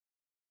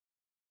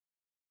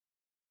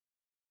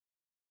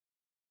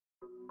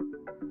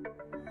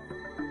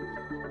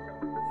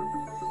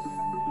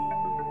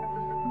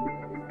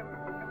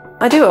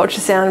I do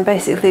ultrasound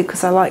basically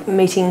because I like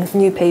meeting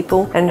new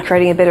people and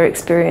creating a better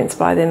experience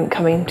by them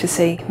coming to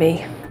see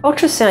me.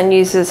 Ultrasound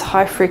uses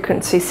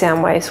high-frequency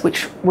sound waves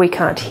which we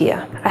can't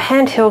hear. A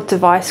handheld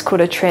device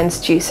called a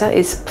transducer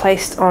is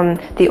placed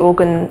on the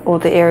organ or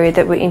the area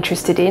that we're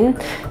interested in.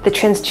 The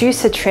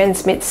transducer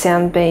transmits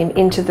sound beam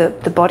into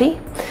the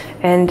body,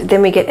 and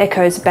then we get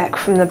echoes back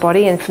from the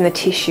body and from the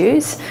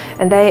tissues,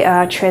 and they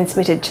are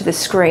transmitted to the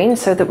screen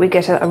so that we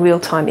get a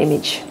real-time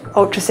image.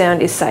 Ultrasound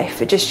is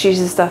safe. It just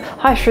uses the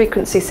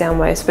high-frequency sound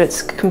waves, but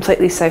it's a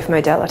completely safe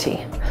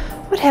modality.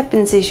 What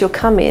happens is you'll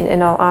come in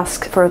and I'll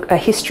ask for a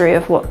history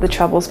of what the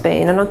trouble's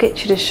been, and I'll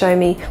get you to show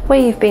me where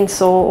you've been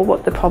sore or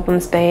what the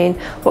problem's been,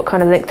 what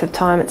kind of length of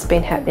time it's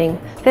been happening.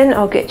 Then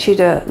I'll get you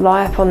to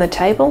lie up on the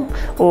table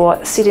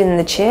or sit in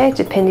the chair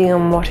depending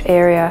on what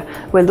area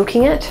we're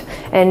looking at,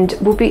 and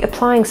we'll be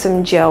applying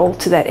some gel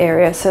to that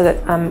area so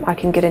that I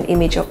can get an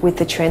image with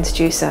the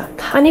transducer.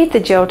 I need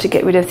the gel to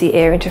get rid of the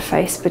air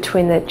interface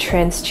between the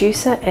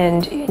transducer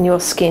and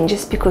your skin,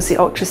 just because the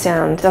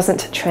ultrasound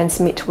doesn't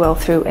transmit well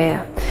through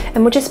air.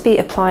 And we'll just be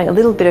applying a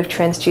little bit of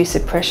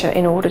transducer pressure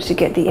in order to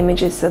get the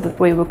images that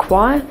we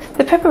require.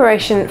 The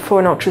preparation for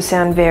an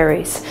ultrasound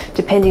varies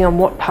depending on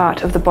what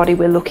part of the body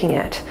we're looking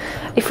at.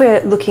 If we're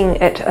looking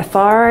at a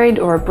thyroid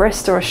or a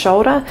breast or a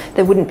shoulder,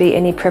 there wouldn't be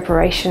any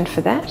preparation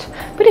for that.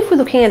 But if we're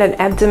looking at an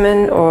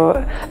abdomen or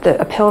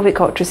a pelvic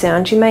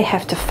ultrasound, you may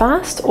have to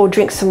fast or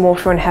drink some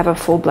water and have a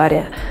full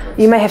bladder.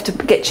 You may have to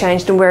get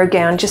changed and wear a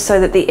gown just so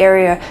that the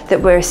area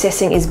that we're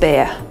assessing is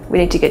bare. We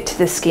need to get to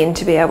the skin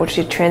to be able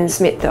to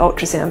transmit the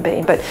ultrasound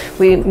beam, but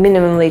we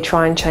minimally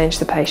try and change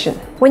the patient.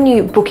 When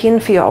you book in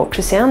for your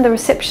ultrasound, the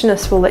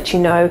receptionist will let you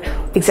know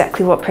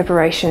exactly what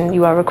preparation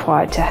you are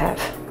required to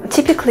have.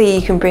 Typically,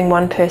 you can bring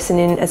one person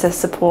in as a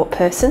support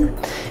person.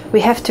 We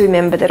have to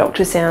remember that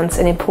ultrasound's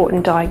an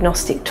important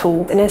diagnostic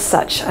tool, and as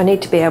such, I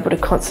need to be able to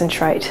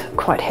concentrate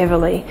quite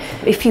heavily.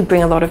 If you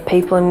bring a lot of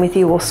people in with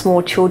you or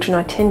small children,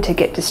 I tend to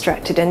get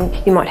distracted, and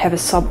you might have a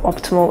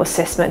suboptimal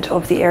assessment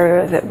of the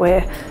area that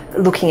we're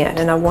looking at,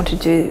 and I want to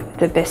do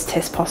the best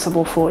test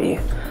possible for you.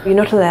 You're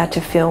not allowed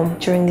to film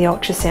during the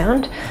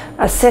ultrasound.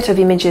 A set of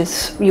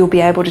images you'll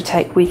be able to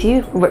take with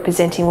you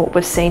representing what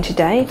we've seen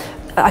today.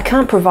 I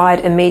can't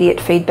provide immediate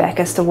feedback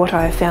as to what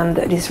I have found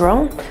that is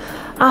wrong.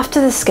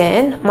 After the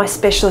scan, my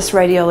specialist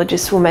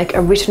radiologist will make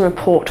a written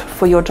report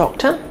for your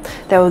doctor.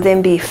 They will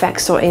then be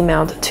faxed or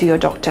emailed to your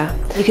doctor.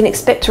 You can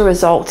expect a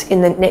result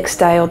in the next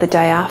day or the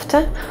day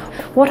after.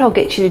 What I'll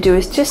get you to do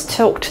is just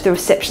talk to the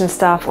reception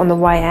staff on the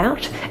way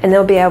out, and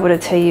they'll be able to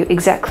tell you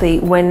exactly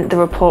when the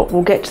report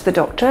will get to the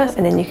doctor,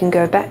 and then you can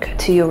go back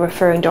to your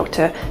referring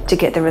doctor to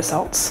get the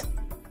results.